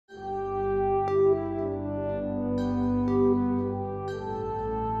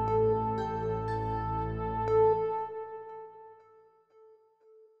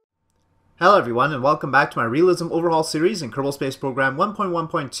Hello everyone, and welcome back to my Realism Overhaul series in Kerbal Space Program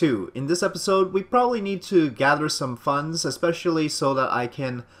 1.1.2. In this episode, we probably need to gather some funds, especially so that I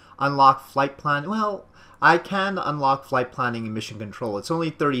can unlock flight plan. Well, I can unlock flight planning and mission control. It's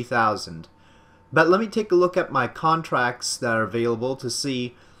only 30,000. But let me take a look at my contracts that are available to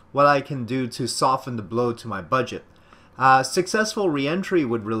see what I can do to soften the blow to my budget. Successful re-entry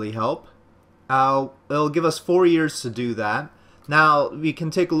would really help. It'll give us 4 years to do that. Now, we can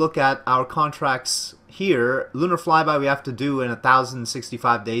take a look at our contracts here. Lunar flyby we have to do in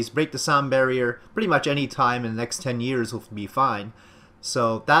 1,065 days. Break the sound barrier pretty much any time in the next 10 years will be fine.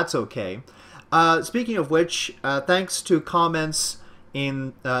 So that's okay. Speaking of which, thanks to comments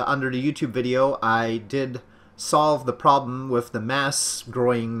in under the YouTube video, I did solve the problem with the mass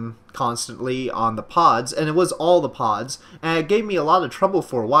growing constantly on the pods, and it was all the pods, and it gave me a lot of trouble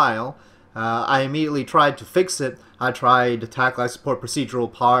for a while. I immediately tried to fix it. I tried attack life support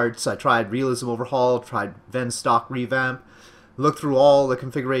procedural parts, I tried Realism Overhaul, tried Venstock revamp, looked through all the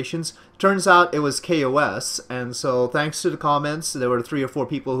configurations. Turns out it was KOS, and so thanks to the comments, there were 3 or 4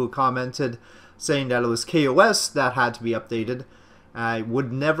 people who commented saying that it was KOS that had to be updated. I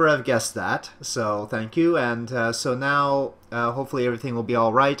would never have guessed that, so thank you, and so now hopefully everything will be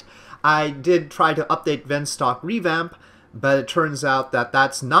alright. I did try to update Venstock revamp, but it turns out that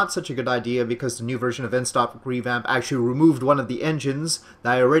that's not such a good idea because the new version of Venstock revamp actually removed one of the engines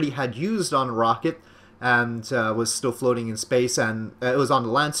that I already had used on a rocket and was still floating in space, and it was on the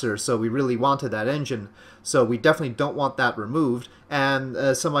Lancer, so we really wanted that engine. So we definitely don't want that removed. And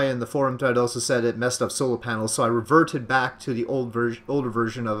somebody in the forum thread also said it messed up solar panels, so I reverted back to the older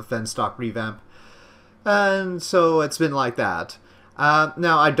version of Venstock revamp. And so it's been like that.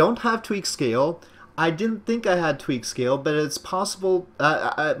 Now, I don't have tweak scale. I didn't think I had tweak scale, but it's possible.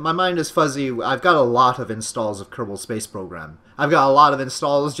 My mind is fuzzy. I've got a lot of installs of Kerbal Space Program. I've got a lot of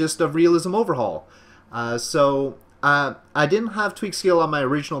installs just of Realism Overhaul. I didn't have tweak scale on my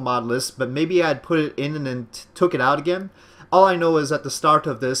original mod list, but maybe I'd put it in and then took it out again. All I know is at the start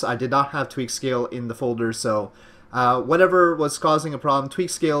of this, I did not have tweak scale in the folder, so whatever was causing a problem,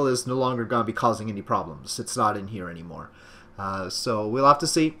 tweak scale is no longer going to be causing any problems. It's not in here anymore. So we'll have to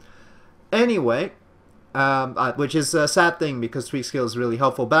see. Anyway, which is a sad thing because tweak scale is really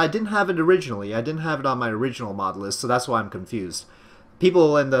helpful, but I didn't have it originally. I didn't have it on my original mod list, so that's why I'm confused.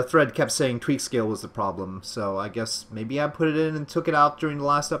 People in the thread kept saying tweak scale was the problem, so I guess maybe I put it in and took it out during the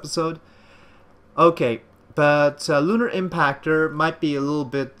last episode. Okay, but Lunar Impactor might be a little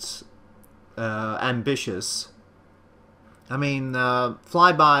bit ambitious. I mean,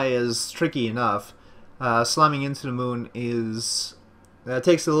 flyby is tricky enough. Slamming into the moon is... It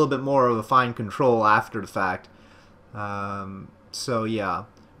takes a little bit more of a fine control after the fact. So yeah.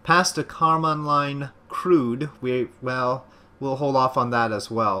 Past the Karman line crude, we'll hold off on that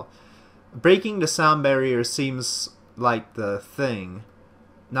as well. Breaking the sound barrier seems like the thing.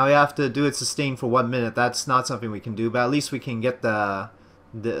 Now we have to do it sustained for 1 minute. That's not something we can do, but at least we can get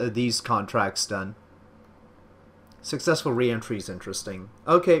these contracts done. Successful re-entry is interesting.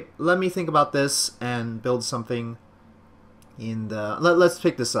 Okay, let me think about this and build something in the... Let's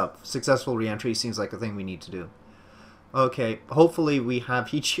pick this up. Successful re-entry seems like a thing we need to do. Okay, hopefully we have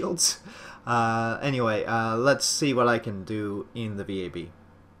heat shields. Anyway, let's see what I can do in the VAB.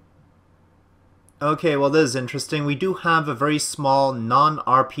 Okay, well this is interesting. We do have a very small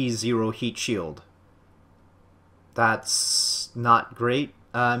non-RP0 heat shield. That's not great.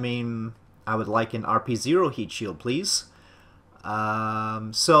 I mean, I would like an RP0 heat shield, please.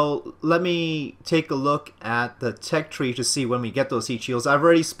 So let me take a look at the tech tree to see when we get those heat shields. I've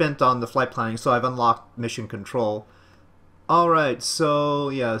already spent on the flight planning, so I've unlocked mission control. Alright, so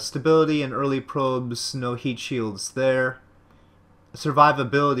yeah, stability and early probes, no heat shields there.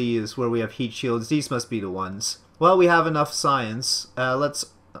 Survivability is where we have heat shields. These must be the ones. Well, we have enough science.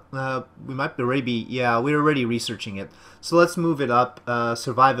 We might already be, yeah, we're already researching it. So let's move it up,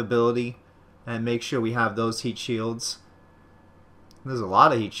 survivability, and make sure we have those heat shields. There's a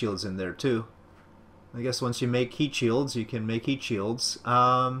lot of heat shields in there too. I guess once you make heat shields, you can make heat shields.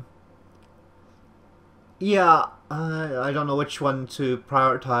 Yeah, I don't know which one to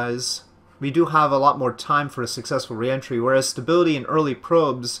prioritize. We do have a lot more time for a successful re-entry, whereas stability and early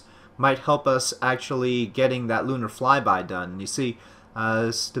probes might help us actually getting that lunar flyby done. You see,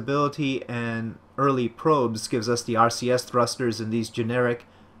 stability and early probes gives us the RCS thrusters and these generic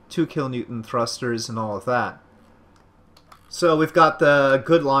 2 kilonewton thrusters and all of that. So we've got the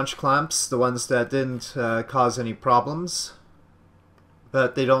good launch clamps, the ones that didn't cause any problems,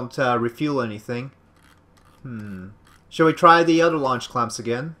 but they don't refuel anything. Shall we try the other launch clamps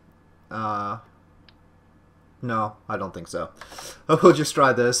again? No, I don't think so. We'll just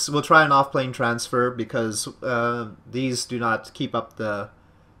try this. We'll try an off-plane transfer because these do not keep up the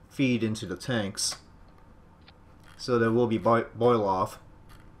feed into the tanks. So there will be boil off.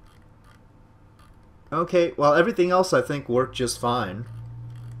 Okay, well everything else I think worked just fine.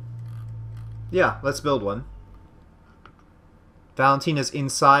 Yeah, let's build one. Valentina's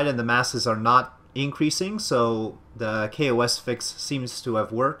inside and the masses are not increasing, so the KOS fix seems to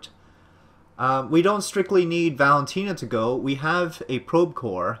have worked. We don't strictly need Valentina to go. We have a probe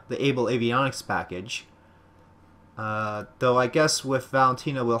core, the Able Avionics package. Though I guess with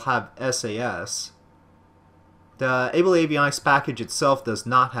Valentina we'll have SAS. The Able Avionics package itself does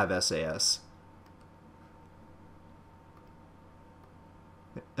not have SAS.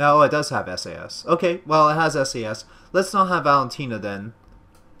 Oh, it does have SAS. Okay, well it has SAS. Let's not have Valentina then,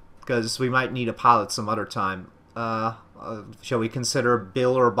 because we might need a pilot some other time. Shall we consider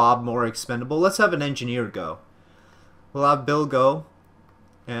Bill or Bob more expendable? Let's have an engineer go. We'll have Bill go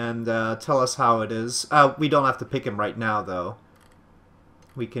and tell us how it is. We don't have to pick him right now, though.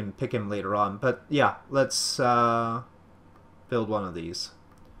 We can pick him later on. But yeah, let's build one of these.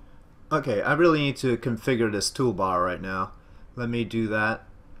 Okay, I really need to configure this toolbar right now. Let me do that.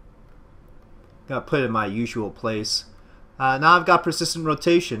 Gotta put it in my usual place. Now I've got persistent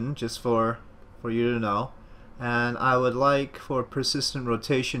rotation, just for you to know. And I would like for persistent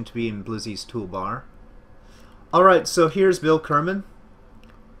rotation to be in Blizzy's toolbar. Alright, so here's Bill Kerman.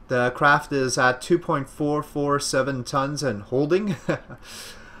 The craft is at 2.447 tons and holding.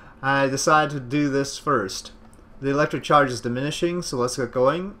 I decided to do this first. The electric charge is diminishing, so let's get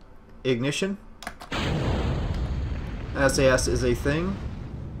going. Ignition. SAS is a thing.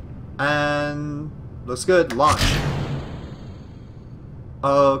 And looks good. Launch.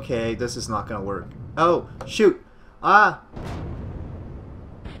 Okay, this is not gonna work. Oh, shoot. Ah.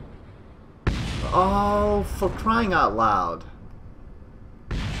 Oh, for crying out loud.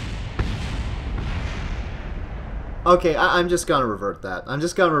 Okay, I'm just gonna revert that.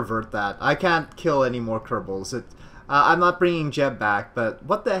 I can't kill any more Kerbals. I'm not bringing Jeb back, but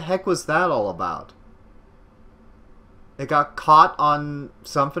what the heck was that all about? It got caught on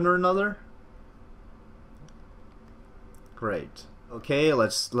something or another? Great. Okay,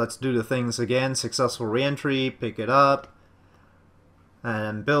 let's do the things again. Successful reentry, pick it up,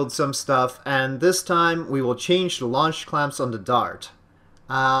 and build some stuff. And this time we will change the launch clamps on the Dart.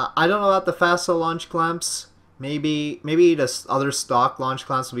 I don't know about the FASA launch clamps. Maybe the other stock launch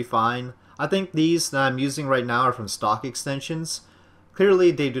clamps will be fine. I think these that I'm using right now are from stock extensions. Clearly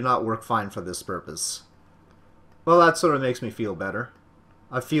they do not work fine for this purpose. Well, that sort of makes me feel better.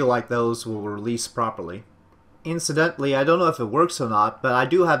 I feel like those will release properly. Incidentally, I don't know if it works or not, but I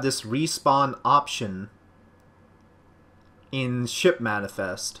do have this respawn option in ship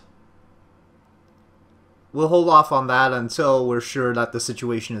manifest. We'll hold off on that until we're sure that the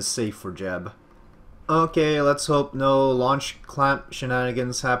situation is safe for Jeb. Okay, let's hope no launch clamp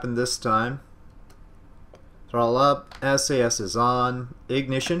shenanigans happen this time. Throttle up, SAS is on,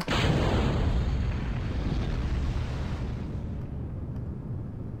 ignition.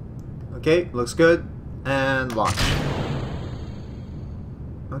 Okay, looks good, and launch.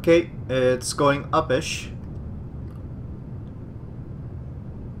 Okay, it's going up-ish.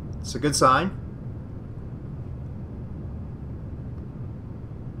 It's a good sign.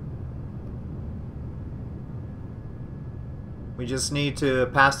 We just need to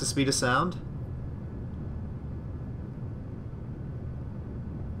pass the speed of sound.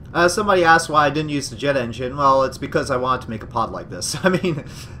 Somebody asked why I didn't use the jet engine. Well, it's because I wanted to make a pod like this. I mean,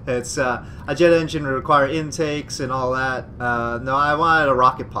 it's a jet engine would require intakes and all that. No, I wanted a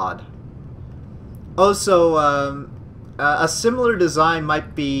rocket pod. Also, a similar design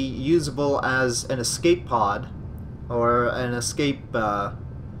might be usable as an escape pod or an escape,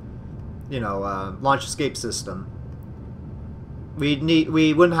 launch escape system.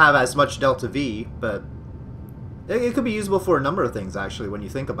 We wouldn't have as much delta V, but it could be usable for a number of things actually when you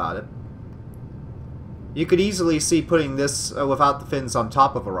think about it. You could easily see putting this without the fins on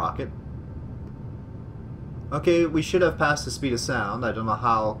top of a rocket. Okay, we should have passed the speed of sound. I don't know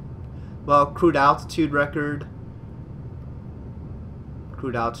how. Well, crude altitude record.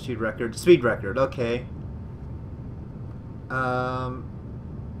 Crude altitude record. Speed record, okay. I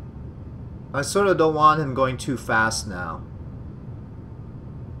sort of don't want him going too fast now.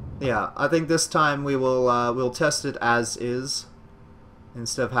 Yeah, I think this time we'll test it as is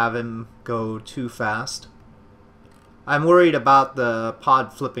instead of have him go too fast. I'm worried about the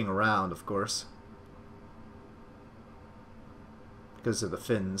pod flipping around, of course, because of the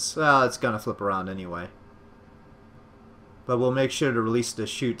fins. Well, it's gonna flip around anyway. But we'll make sure to release the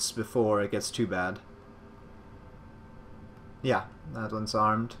chutes before it gets too bad. Yeah, that one's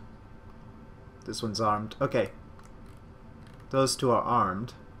armed. This one's armed. Okay. Those two are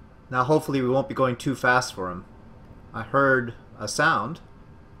armed. Now hopefully we won't be going too fast for him. I heard a sound.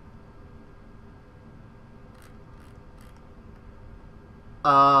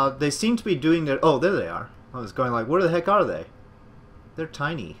 They seem to be doing their... Oh, there they are. I was going like, where the heck are they? They're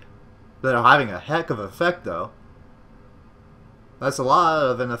tiny. They're having a heck of an effect, though. That's a lot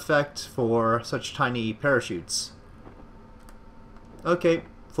of an effect for such tiny parachutes. Okay,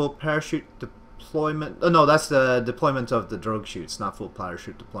 full parachute deployment. Oh, no, that's the deployment of the drogue chutes, not full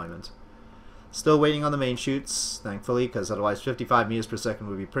parachute deployment. Still waiting on the main chutes, thankfully, because otherwise 55 meters per second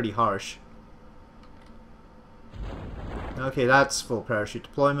would be pretty harsh. Okay, that's full parachute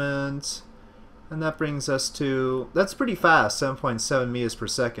deployment. And that brings us to... That's pretty fast, 7.7 meters per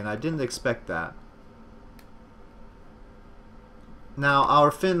second. I didn't expect that. Now,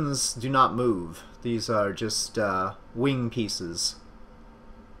 our fins do not move. These are just wing pieces.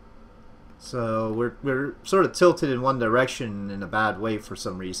 So we're sort of tilted in one direction in a bad way for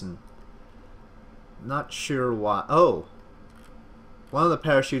some reason. Not sure why. Oh! One of the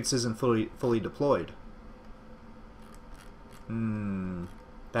parachutes isn't fully deployed.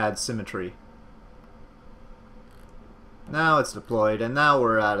 Bad symmetry. Now it's deployed, and now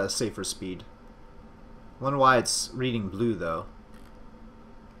we're at a safer speed. Wonder why it's reading blue, though.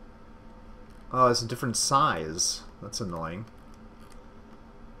 Oh, it's a different size. That's annoying.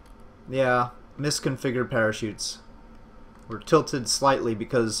 Yeah, misconfigured parachutes. We're tilted slightly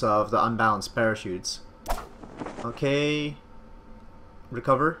because of the unbalanced parachutes. Okay.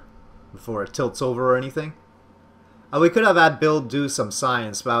 Recover before it tilts over or anything. We could have had Bill do some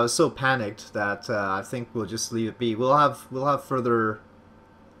science, but I was so panicked that I think we'll just leave it be. We'll have further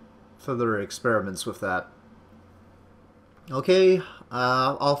experiments with that. Okay,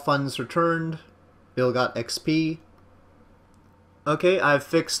 all funds returned. Bill got XP. Okay, I've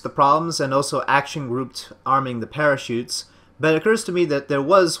fixed the problems and also action grouped arming the parachutes. But it occurs to me that there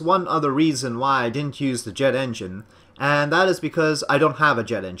was one other reason why I didn't use the jet engine. And that is because I don't have a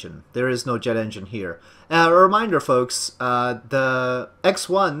jet engine. There is no jet engine here. A reminder, folks, the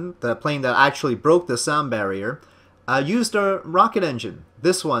X-1, the plane that actually broke the sound barrier, used a rocket engine.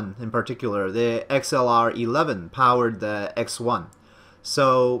 This one in particular, the XLR-11, powered the X-1.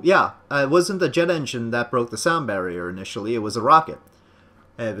 So, yeah, it wasn't the jet engine that broke the sound barrier initially, it was a rocket.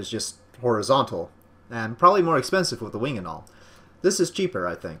 It was just horizontal, and probably more expensive with the wing and all. This is cheaper,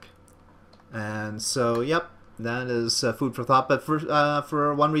 I think. And so, yep. That is food for thought, but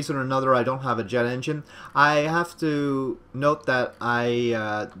for one reason or another, I don't have a jet engine. I have to note that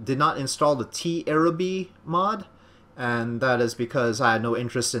I did not install the T-Araby mod, and that is because I had no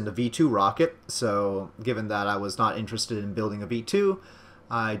interest in the V2 rocket. So, given that I was not interested in building a V2,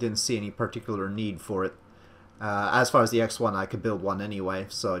 I didn't see any particular need for it. As far as the X1, I could build one anyway,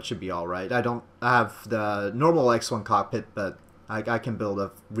 so it should be alright. I don't have the normal X1 cockpit, but I can build a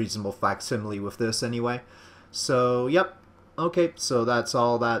reasonable facsimile with this anyway. So, yep. Okay, so that's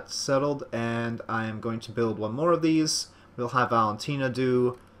all that's settled, and I am going to build one more of these. We'll have Valentina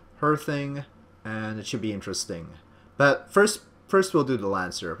do her thing, and it should be interesting. But first we'll do the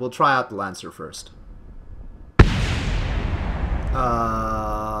Lancer. We'll try out the Lancer first.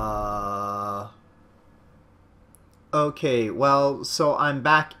 Okay, well, so I'm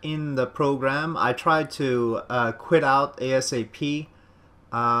back in the program. I tried to quit out ASAP.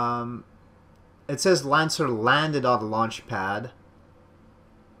 It says Lancer landed on the launch pad.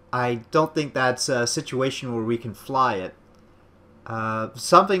 I don't think that's a situation where we can fly it.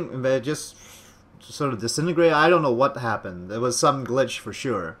 Something just sort of disintegrated. I don't know what happened. There was some glitch for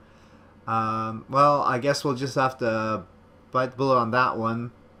sure. Well, I guess we'll just have to bite the bullet on that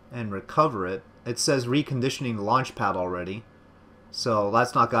one and recover it. It says reconditioning the launch pad already. So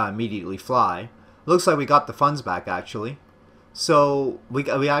that's not gonna immediately fly. Looks like we got the funds back actually. So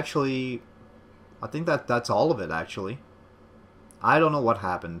we actually... I think that's all of it, actually. I don't know what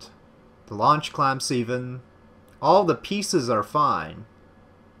happened. The launch clamps even. All the pieces are fine.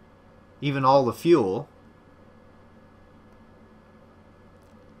 Even all the fuel.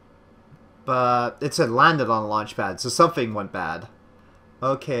 But it said landed on a launch pad, so something went bad.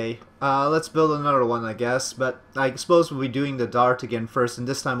 Okay, let's build another one, I guess. But I suppose we'll be doing the dart again first, and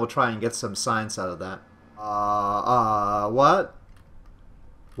this time we'll try and get some science out of that. What?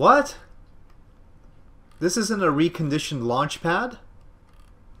 What? This isn't a reconditioned launch pad?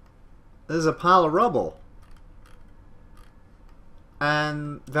 This is a pile of rubble.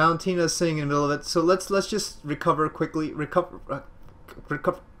 And Valentina's sitting in the middle of it. So let's just recover quickly. Recover.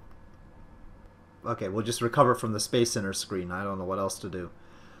 Okay, we'll just recover from the Space Center screen. I don't know what else to do.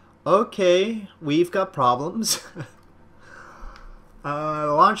 Okay, we've got problems. The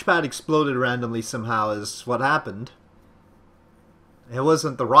launch pad exploded randomly somehow is what happened. It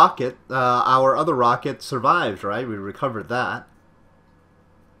wasn't the rocket. Our other rocket survived, right? We recovered that.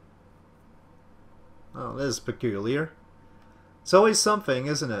 Oh, this is peculiar. It's always something,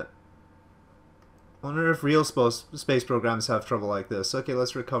 isn't it? I wonder if real space programs have trouble like this. Okay,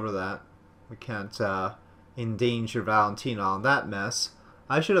 let's recover that. We can't endanger Valentina on that mess.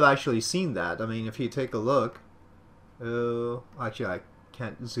 I should have actually seen that. I mean, if you take a look... Oh, actually, I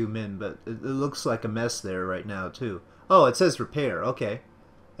can't zoom in, but it looks like a mess there right now, too. Oh, it says repair. Okay.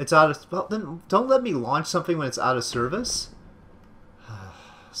 It's out of... Well, then don't let me launch something when it's out of service.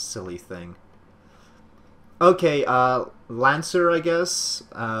 Silly thing. Okay, Lancer, I guess.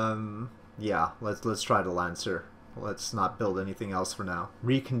 Yeah, let's try the Lancer. Let's not build anything else for now.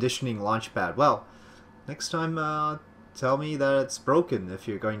 Reconditioning launch pad. Well, next time, tell me that it's broken if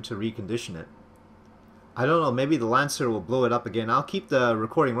you're going to recondition it. I don't know, maybe the Lancer will blow it up again. I'll keep the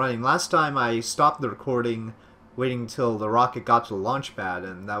recording running. Last time I stopped the recording waiting till the rocket got to the launch pad,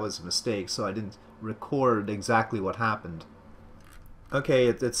 and that was a mistake, so I didn't record exactly what happened. Okay,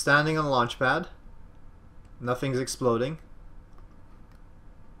 it's standing on the launch pad. Nothing's exploding.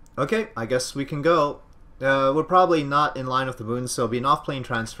 Okay, I guess we can go. We're probably not in line with the moon, so it'll be an off-plane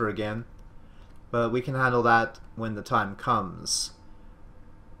transfer again. But we can handle that when the time comes.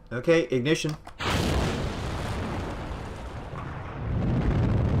 Okay, ignition.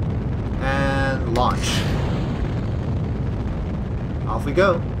 And launch. Off we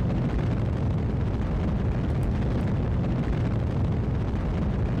go.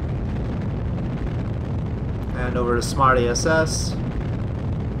 And over to Smart ASS.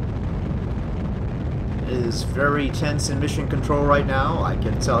 It is very tense in mission control right now, I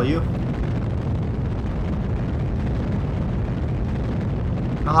can tell you.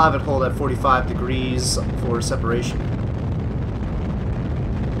 I'll have it hold at 45 degrees for separation.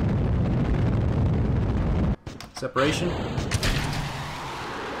 Separation.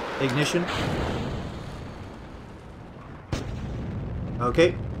 Ignition.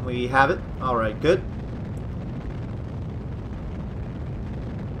 Okay, we have it. Alright, good.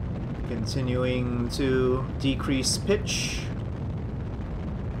 Continuing to decrease pitch.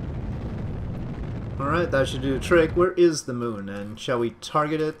 Alright, that should do the trick. Where is the moon? And shall we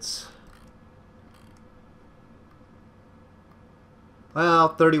target it?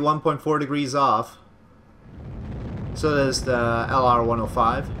 Well, 31.4 degrees off. So there's the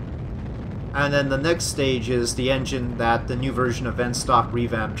LR-105. And then the next stage is the engine that the new version of Venstock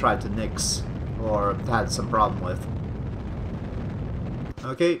Revamp tried to nix. Or had some problem with.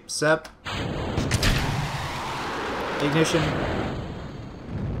 Okay, SEP. Ignition.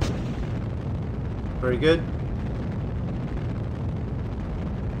 Very good.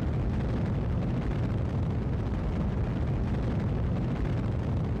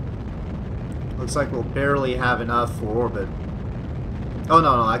 Looks like we'll barely have enough for orbit. Oh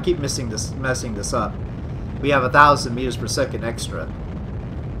no, I keep messing this up. We have 1,000 meters per second extra.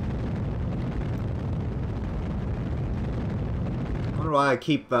 I wonder why I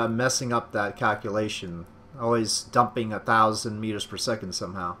keep messing up that calculation. Always dumping 1,000 meters per second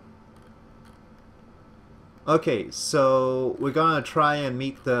somehow. Okay, so we're gonna try and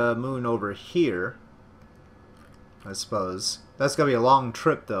meet the moon over here, I suppose. That's gonna be a long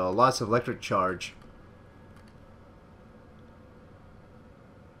trip though, lots of electric charge.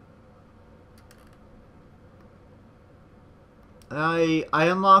 I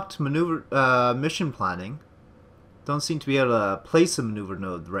unlocked maneuver mission planning. Don't seem to be able to place a maneuver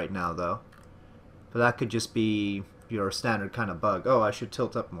node right now though. But that could just be your standard kind of bug. Oh, I should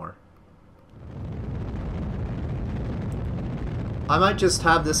tilt up more. I might just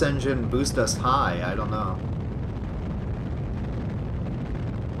have this engine boost us high, I don't know.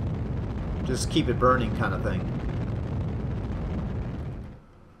 Just keep it burning kind of thing.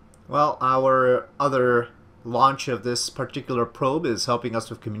 Well, our other launch of this particular probe is helping us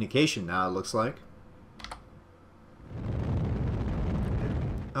with communication now, it looks like.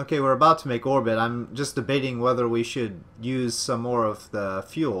 Okay, we're about to make orbit. I'm just debating whether we should use some more of the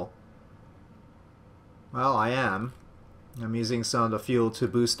fuel. Well, I am. I'm using some of the fuel to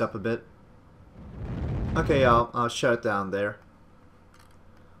boost up a bit. Okay, I'll shut it down there.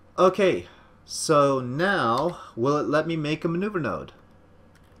 Okay, so now, will it let me make a maneuver node?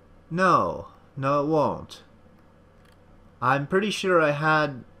 No, it won't. I'm pretty sure I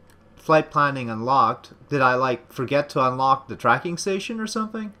had flight planning unlocked. Did I, like, forget to unlock the tracking station or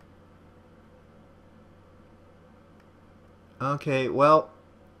something? Okay, well,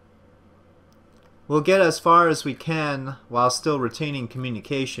 We'll get as far as we can while still retaining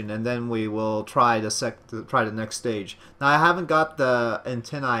communication, and then we will try the next stage. Now I haven't got the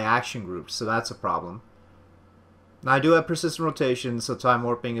antennae action group, so that's a problem. Now I do have persistent rotation, so time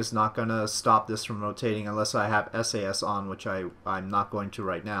warping is not going to stop this from rotating unless I have SAS on, which I'm not going to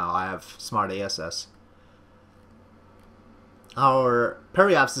right now. I have Smart ASS. Our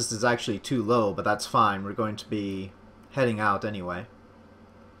periapsis is actually too low, but that's fine. We're going to be heading out anyway.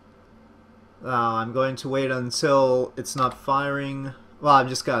 I'm going to wait until it's not firing. Well, I've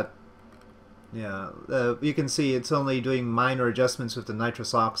just got... Yeah, you can see it's only doing minor adjustments with the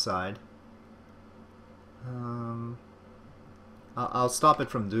nitrous oxide. I'll stop it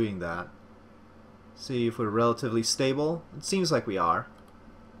from doing that. See if we're relatively stable. It seems like we are.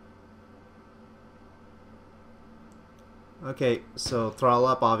 Okay, so throttle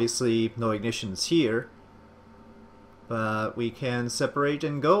up, obviously no ignitions here. But we can separate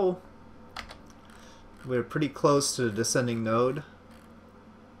and go. We're pretty close to the descending node.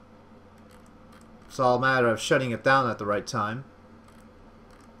 It's all a matter of shutting it down at the right time.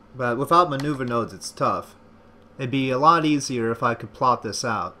 But without maneuver nodes, it's tough. It'd be a lot easier if I could plot this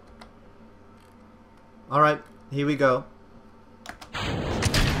out. Alright, here we go.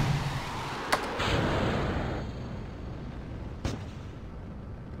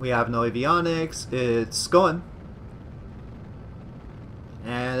 We have no avionics. It's going.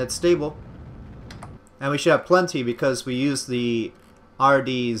 And it's stable. And we should have plenty because we used the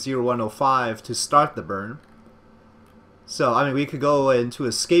RD0105 to start the burn. So, I mean, we could go into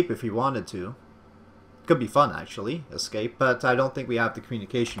escape if we wanted to. Could be fun, actually, escape, but I don't think we have the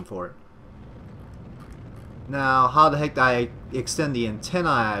communication for it. Now, how the heck do I extend the antennae?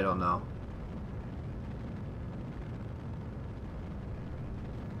 I don't know.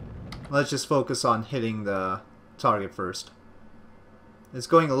 Let's just focus on hitting the target first. It's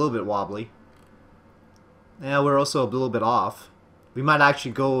going a little bit wobbly. Yeah, we're also a little bit off. We might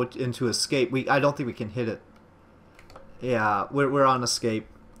actually go into escape. I don't think we can hit it. Yeah, we're on escape.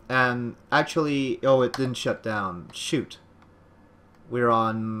 And actually, oh, it didn't shut down. Shoot. We're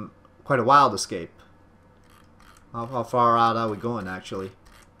on quite a wild escape. How far out are we going, actually?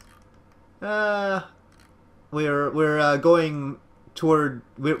 We're going toward...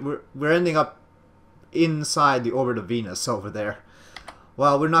 We're ending up inside the orbit of Venus over there.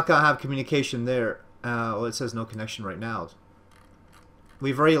 Well, we're not going to have communication there. Well, it says no connection right now.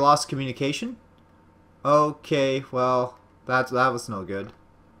 We've already lost communication? Okay, well, that was no good.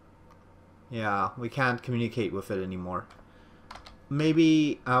 Yeah, we can't communicate with it anymore.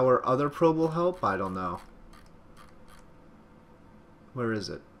 Maybe our other probe will help? I don't know. Where is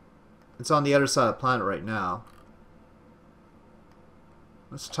it? It's on the other side of the planet right now.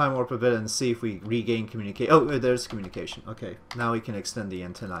 Let's time warp a bit and see if we regain communication. Oh, there's communication. Okay, now we can extend the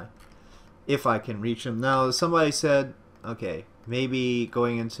antennae. If I can reach them. Now, somebody said, okay, maybe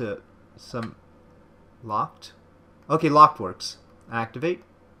going into some... Locked? Okay, locked works. Activate.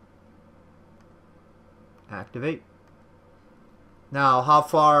 Activate. Now, how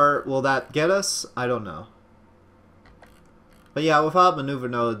far will that get us? I don't know. But yeah, without maneuver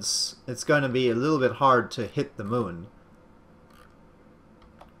nodes, it's going to be a little bit hard to hit the moon.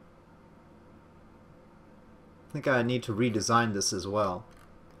 I think I need to redesign this as well.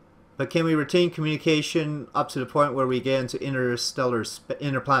 But can we retain communication up to the point where we get into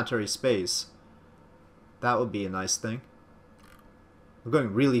interplanetary space? That would be a nice thing. We're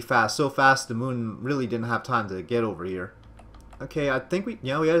going really fast, so fast the moon really didn't have time to get over here. Okay, I think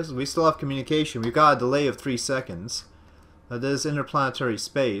we still have communication. We've got a delay of 3 seconds. That is interplanetary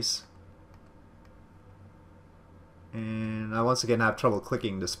space. And I once again have trouble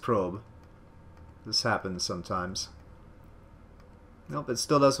clicking this probe. This happens sometimes. Nope, it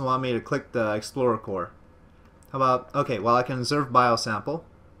still doesn't want me to click the Explorer core. How about, okay, well I can observe biosample.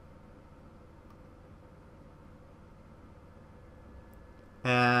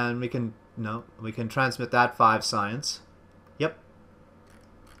 And we can, no, we can transmit that 5 science. Yep.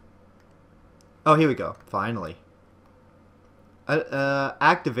 Oh, here we go, finally.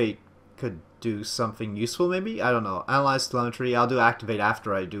 Activate could do something useful maybe? I don't know. Analyze telemetry, I'll do activate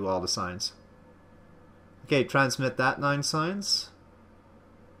after I do all the signs. Okay, transmit that 9 signs.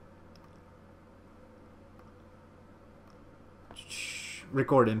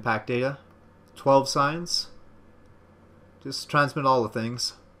 Record impact data. 12 signs. Just transmit all the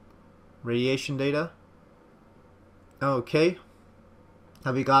things. Radiation data. Okay.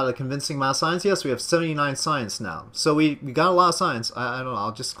 Have we got a convincing amount of science? Yes, we have 79 science now. So we got a lot of science. I don't know,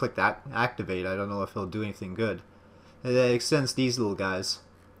 I'll just click that. Activate. I don't know if it'll do anything good. It extends these little guys.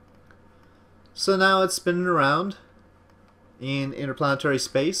 So now it's spinning around. in interplanetary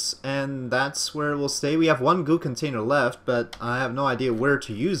space, and that's where we'll stay. We have one goo container left, but I have no idea where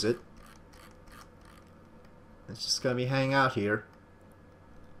to use it. It's just gonna be hanging out here.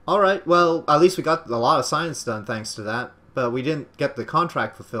 Alright, well, at least we got a lot of science done thanks to that, but we didn't get the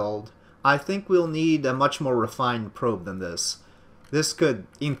contract fulfilled. I think we'll need a much more refined probe than this. This could,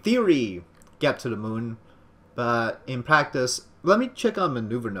 in theory, get to the moon, but in practice, let me check on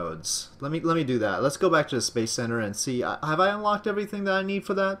maneuver nodes. Let me do that. Let's go back to the Space Center and see, have I unlocked everything that I need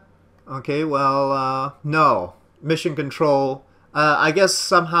for that? Okay, well, no. Mission control. I guess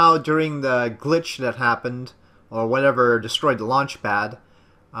somehow during the glitch that happened, or whatever destroyed the launch pad,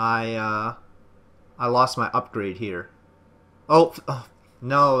 I lost my upgrade here. Oh,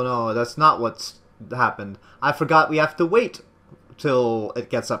 no, that's not what's happened. I forgot we have to wait till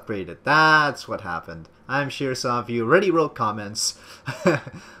it gets upgraded. That's what happened. I'm sure some of you already wrote comments.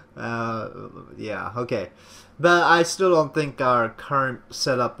 Yeah, okay. But I still don't think our current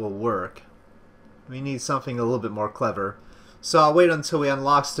setup will work. We need something a little bit more clever. So I'll wait until we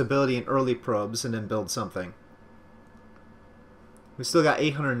unlock stability in early probes and then build something. We still got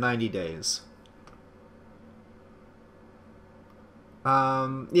 890 days.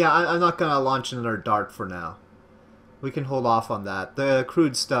 Yeah, I'm not gonna launch another dart for now. We can hold off on that. The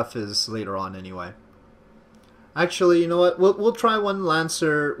crude stuff is later on anyway. Actually, you know what? We'll try one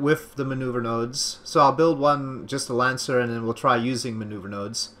Lancer with the maneuver nodes. So I'll build one, just a Lancer, and then we'll try using maneuver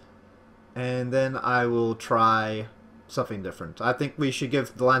nodes. And then I will try something different. I think we should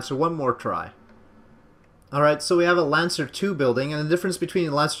give the Lancer one more try. Alright, so we have a Lancer 2 building, and the difference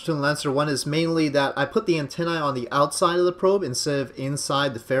between Lancer 2 and Lancer 1 is mainly that I put the antennae on the outside of the probe instead of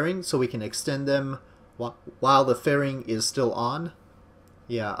inside the fairing, so we can extend them while the fairing is still on.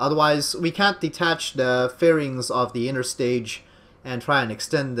 Yeah, otherwise we can't detach the fairings of the inner stage and try and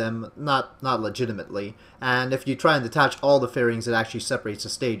extend them, not legitimately. And if you try and detach all the fairings, it actually separates the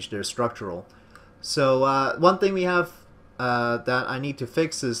stage. They're structural. So one thing we have that I need to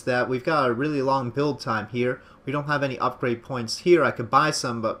fix is that we've got a really long build time here. We don't have any upgrade points here. I could buy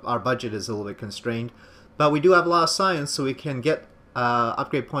some, but our budget is a little bit constrained. But we do have a lot of science, so we can get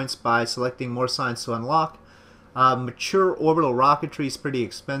upgrade points by selecting more science to unlock. Mature orbital rocketry is pretty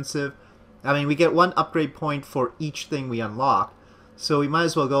expensive. I mean, we get one upgrade point for each thing we unlock. So we might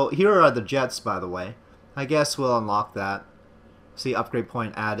as well go... Here are the jets, by the way. I guess we'll unlock that. See, upgrade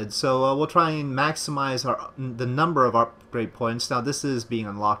point added. So we'll try and maximize the number of upgrade points. Now this is being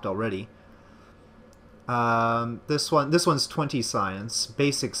unlocked already. This one's 20 science.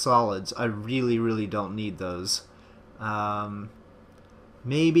 Basic solids. I really don't need those.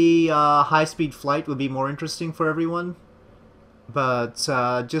 Maybe high-speed flight would be more interesting for everyone. But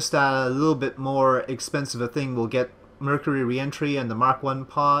just a little bit more expensive a thing, we'll get Mercury reentry and the Mark 1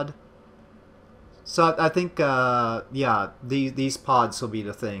 pod. So I think, yeah, these pods will be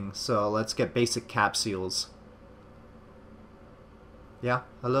the thing. So let's get basic capsules. Yeah,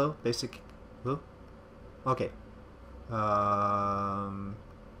 hello? Basic... Hello? Okay.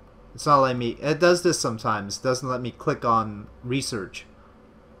 It's not letting me... It does this sometimes. It doesn't let me click on research.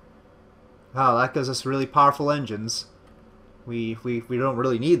 Wow, that gives us really powerful engines. We don't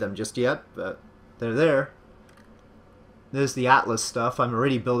really need them just yet, but they're there. There's the Atlas stuff. I'm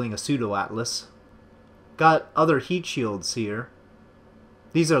already building a pseudo-Atlas. Got other heat shields here.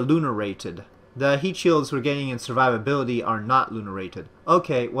 These are lunar rated. The heat shields we're getting in survivability are not lunar rated.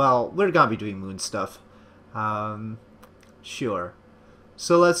 Okay, well, we're gonna be doing moon stuff. Sure.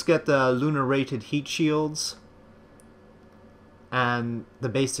 So let's get the lunar rated heat shields and the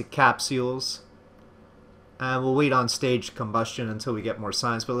basic capsules. And we'll wait on stage combustion until we get more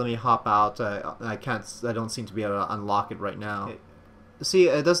science. But let me hop out. I don't seem to be able to unlock it right now. Okay. See,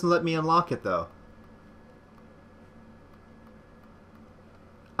 it doesn't let me unlock it though.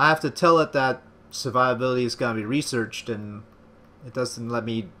 I have to tell it that survivability is going to be researched, and it doesn't let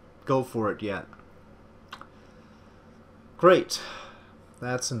me go for it yet. Great.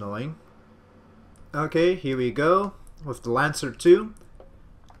 That's annoying. Okay, here we go with the Lancer 2.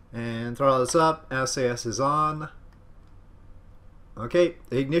 And throttle this up. SAS is on. Okay,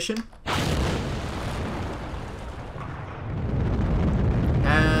 ignition.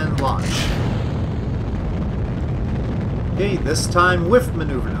 And launch. Okay, this time with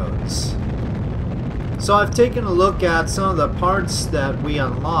maneuver nodes. So I've taken a look at some of the parts that we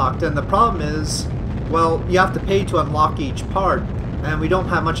unlocked, and the problem is, well, you have to pay to unlock each part, and we don't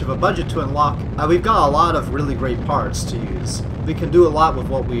have much of a budget to unlock. We've got a lot of really great parts to use. We can do a lot with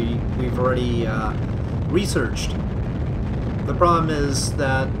what we've already researched. The problem is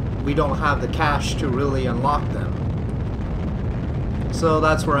that we don't have the cash to really unlock them. So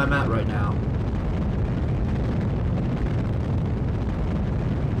that's where I'm at right now.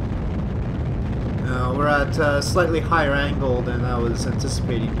 we're at a slightly higher angle than I was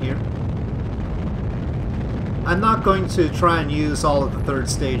anticipating here. I'm not going to try and use all of the third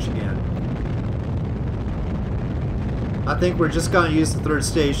stage again. I think we're just going to use the third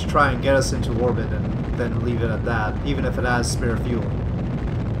stage to try and get us into orbit and then leave it at that, even if it has spare fuel.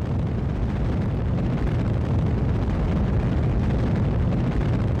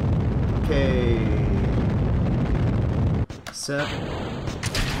 Okay. Set.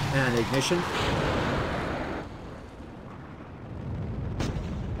 And ignition.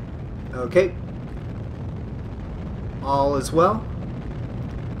 Okay. All is well.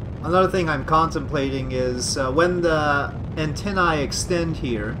 Another thing I'm contemplating is when the antennae extend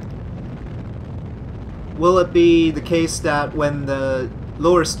here, will it be the case that when the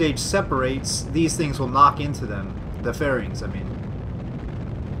lower stage separates, these things will knock into them? The fairings, I mean.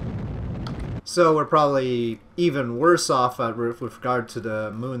 So we're probably even worse off with regard to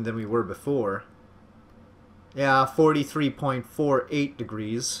the moon than we were before. Yeah, 43.48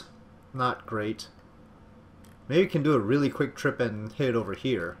 degrees. Not great. Maybe we can do a really quick trip and hit it over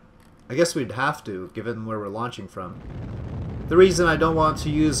here. I guess we'd have to, given where we're launching from. The reason I don't want to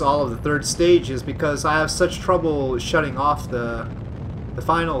use all of the third stage is because I have such trouble shutting off the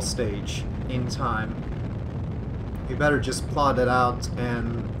final stage in time. We better just plot it out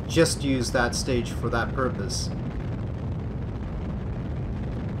and just use that stage for that purpose.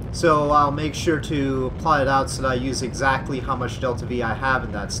 So I'll make sure to plot it out so that I use exactly how much delta V I have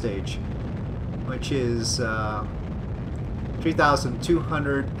in that stage, which is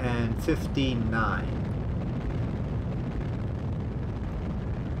 3,259.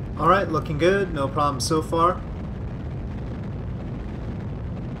 Alright, looking good, no problem so far.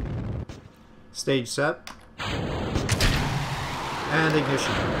 Stage set. And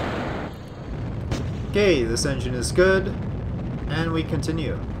ignition. Okay, this engine is good, and we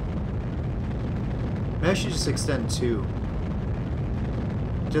continue. Maybe I should just extend 2,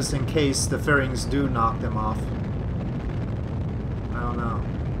 just in case the fairings do knock them off. I don't know.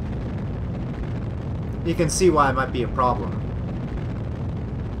 You can see why it might be a problem.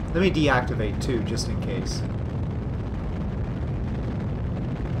 Let me deactivate 2, just in case.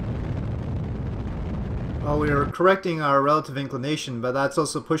 Well, we are correcting our relative inclination, but that's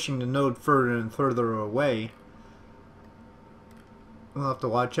also pushing the node further and further away. We'll have to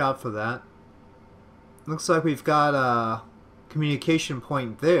watch out for that. Looks like we've got a communication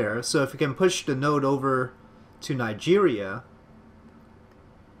point there, so if we can push the node over to Nigeria,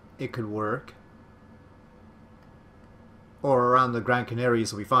 it could work. Or around the Grand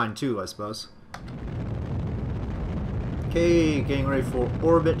Canaries will be fine too, I suppose. Okay, getting ready for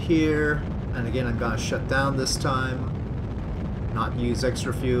orbit here. And again, I'm gonna shut down this time. Not use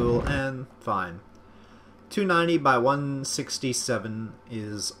extra fuel, and fine. 290 by 167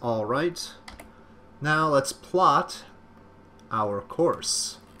 is alright. Now let's plot our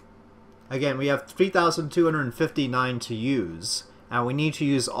course. Again, we have 3,259 to use, and we need to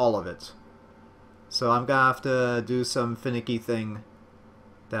use all of it. So I'm gonna have to do some finicky thing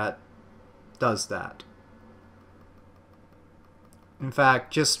that does that. In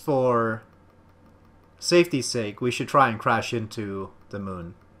fact, just for safety's sake, we should try and crash into the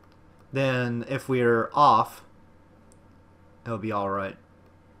moon. Then, if we're off, it'll be alright.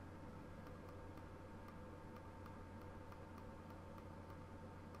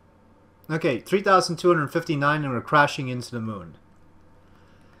 Okay, 3,259 and we're crashing into the moon.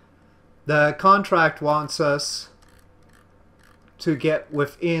 The contract wants us to get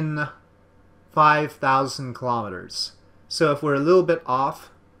within 5,000 kilometers. So if we're a little bit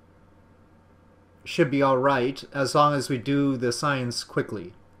off, should be alright, as long as we do the science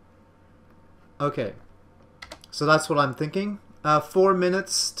quickly. Okay, so that's what I'm thinking. 4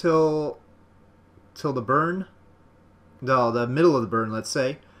 minutes till the burn. No, the middle of the burn, let's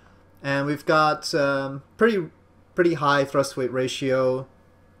say. And we've got pretty high thrust weight ratio.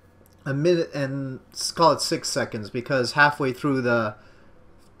 A minute and let's call it 6 seconds, because halfway through the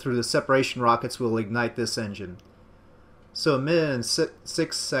separation rockets we'll ignite this engine. So a minute and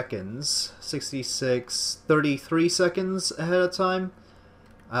 6 seconds, 66, 33 seconds ahead of time,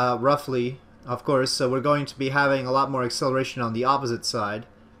 roughly, of course. So we're going to be having a lot more acceleration on the opposite side.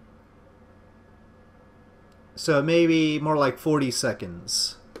 So maybe more like 40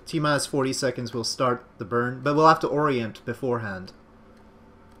 seconds. T-minus 40 seconds we'll start the burn, but we'll have to orient beforehand.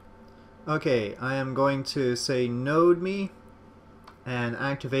 Okay, I am going to say node me and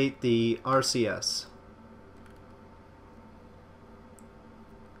activate the RCS.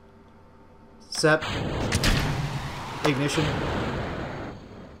 Set. Ignition.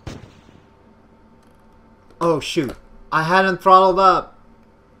 Oh shoot, I hadn't throttled up.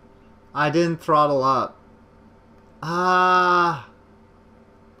 I didn't throttle up. Ah.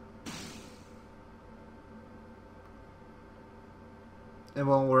 It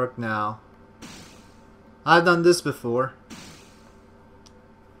won't work now. I've done this before.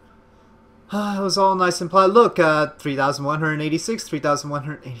 It was all nice and polite. Look, 3,186,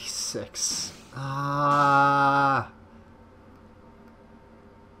 3,186. Ah.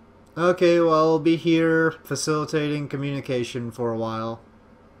 Okay, well, I'll be here facilitating communication for a while.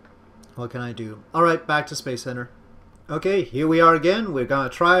 What can I do? Alright, back to Space Center. Okay, here we are again. We're gonna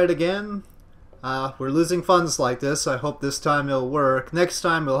try it again. We're losing funds like this. I hope this time it'll work. Next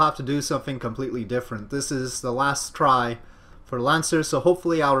time we'll have to do something completely different. This is the last try for Lancer, so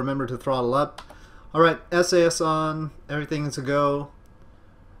hopefully I'll remember to throttle up. Alright, SAS on. Everything's a go.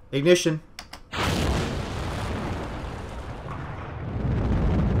 Ignition.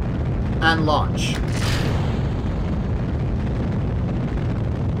 And launch.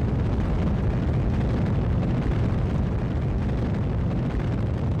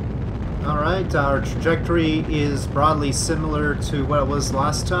 Alright, our trajectory is broadly similar to what it was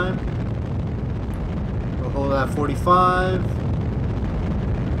last time. We'll hold at 45.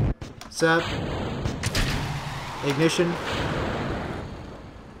 Set. Ignition.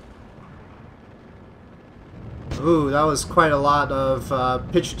 Ooh, that was quite a lot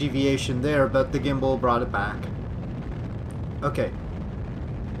of pitch deviation there, but the gimbal brought it back. Okay.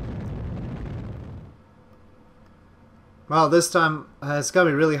 Well, this time it's gonna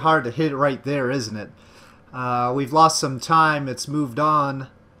be really hard to hit it right there, isn't it? We've lost some time. It's moved on.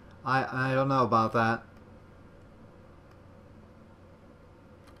 I don't know about that.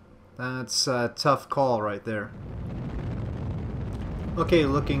 That's a tough call right there. Okay,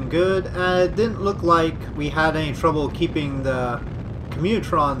 looking good. It didn't look like we had any trouble keeping the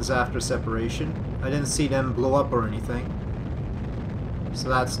commutrons after separation. I didn't see them blow up or anything. So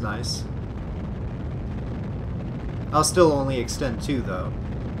that's nice. I'll still only extend 2 though.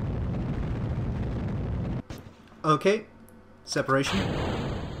 Okay, separation.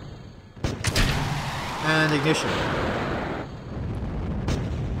 And ignition.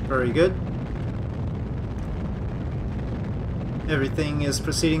 Very good. Everything is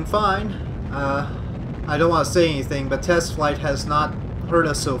proceeding fine. I don't want to say anything, but test flight has not hurt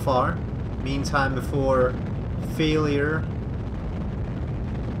us so far. Mean time before failure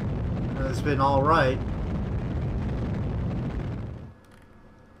has been alright.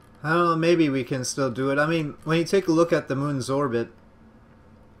 I don't know, maybe we can still do it. I mean, when you take a look at the moon's orbit,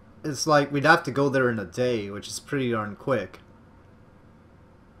 it's like we'd have to go there in a day, which is pretty darn quick.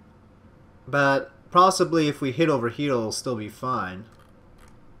 But possibly if we hit over here, it'll still be fine.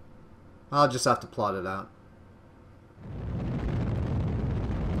 I'll just have to plot it out.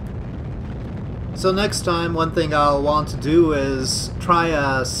 So next time, one thing I'll want to do is try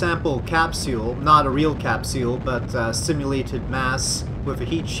a sample capsule, not a real capsule, but a simulated mass with a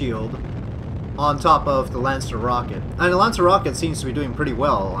heat shield on top of the Lancer rocket. And the Lancer rocket seems to be doing pretty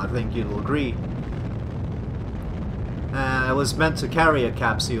well, I think you'll agree. It was meant to carry a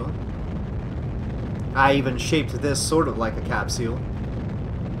capsule. I even shaped this sort of like a capsule.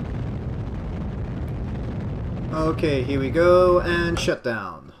 Okay, here we go, and shut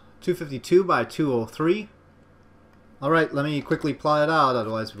down. 252 by 203. Alright, let me quickly plot it out,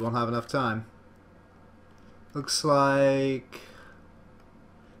 otherwise we won't have enough time. Looks like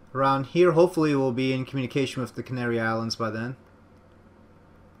around here. Hopefully we'll be in communication with the Canary Islands by then.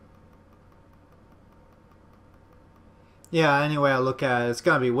 Yeah, anyway I look at it, it's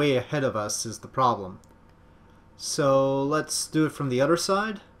gonna be way ahead of us is the problem. So let's do it from the other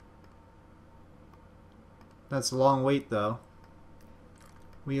side. That's a long wait though.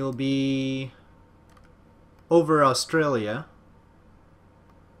 We'll be over Australia.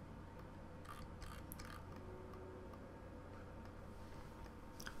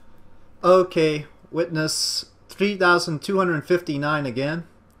 Okay, witness 3,259 again.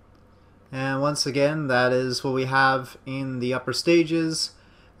 And once again, that is what we have in the upper stages.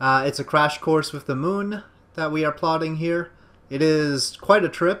 It's a crash course with the moon that we are plotting here. It is quite a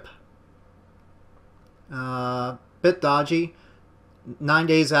trip. Bit dodgy. 9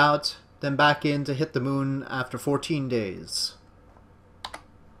 days out, then back in to hit the moon after 14 days.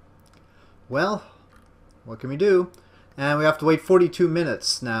 Well, what can we do? And we have to wait 42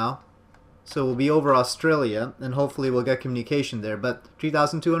 minutes now. So we'll be over Australia, and hopefully we'll get communication there. But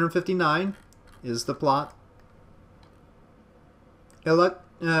 3,259 is the plot.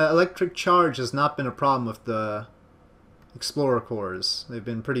 Electric charge has not been a problem with the Explorer cores. They've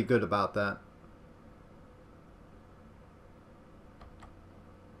been pretty good about that.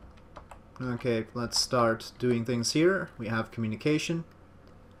 Okay, let's start doing things here. We have communication.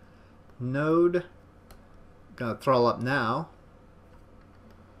 node. Gonna throttle up now.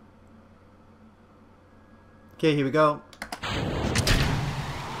 Okay, here we go.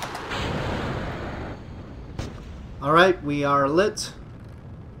 Alright, we are lit.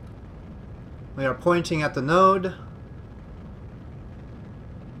 We are pointing at the node.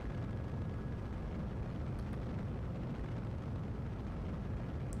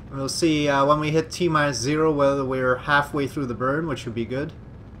 We'll see when we hit T-0 whether we're halfway through the burn, which would be good.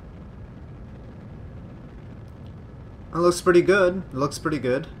 It looks pretty good. It looks pretty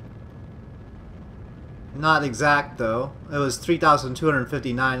good. Not exact though. It was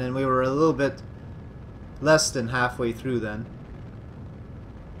 3,259 and we were a little bit less than halfway through then.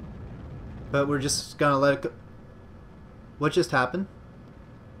 But we're just gonna let it go. What just happened?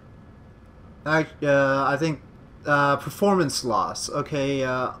 I think performance loss. Okay,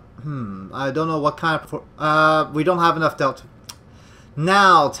 I don't know what kind of we don't have enough delta.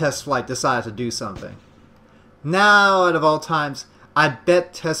 Now test flight decided to do something. Now, out of all times, I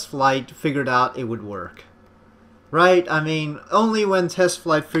bet test flight figured out it would work. Right? I mean, only when test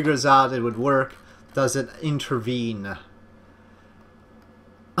flight figures out it would work does it intervene.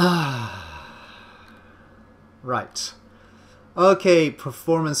 Right. Okay,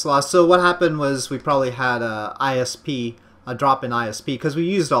 performance loss. So what happened was we probably had a ISP, a drop in ISP, because we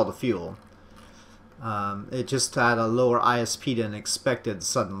used all the fuel. It just had a lower ISP than expected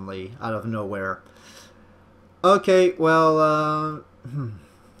suddenly, out of nowhere. Okay, well,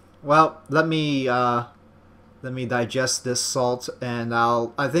 well, let me digest this salt, and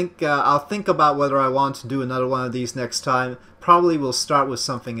I'll think about whether I want to do another one of these next time. Probably we'll start with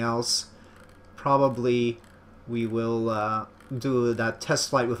something else. Probably we will do that test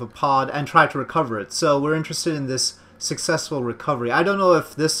flight with a pod and try to recover it. So we're interested in this successful recovery. I don't know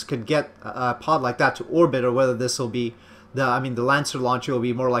if this could get a pod like that to orbit, or whether this will be the Lancer launcher will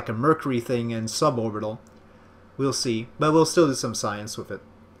be more like a Mercury thing in suborbital. We'll see, but we'll still do some science with it.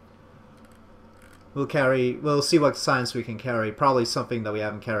 We'll see what science we can carry. Probably something that we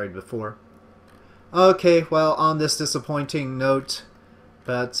haven't carried before. Okay, well, on this disappointing note,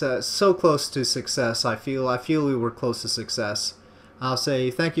 but so close to success, I feel we were close to success. I'll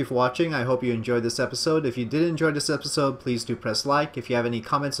say thank you for watching. I hope you enjoyed this episode. If you did enjoy this episode, please do press like. If you have any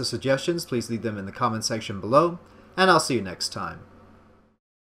comments or suggestions, please leave them in the comment section below. And I'll see you next time.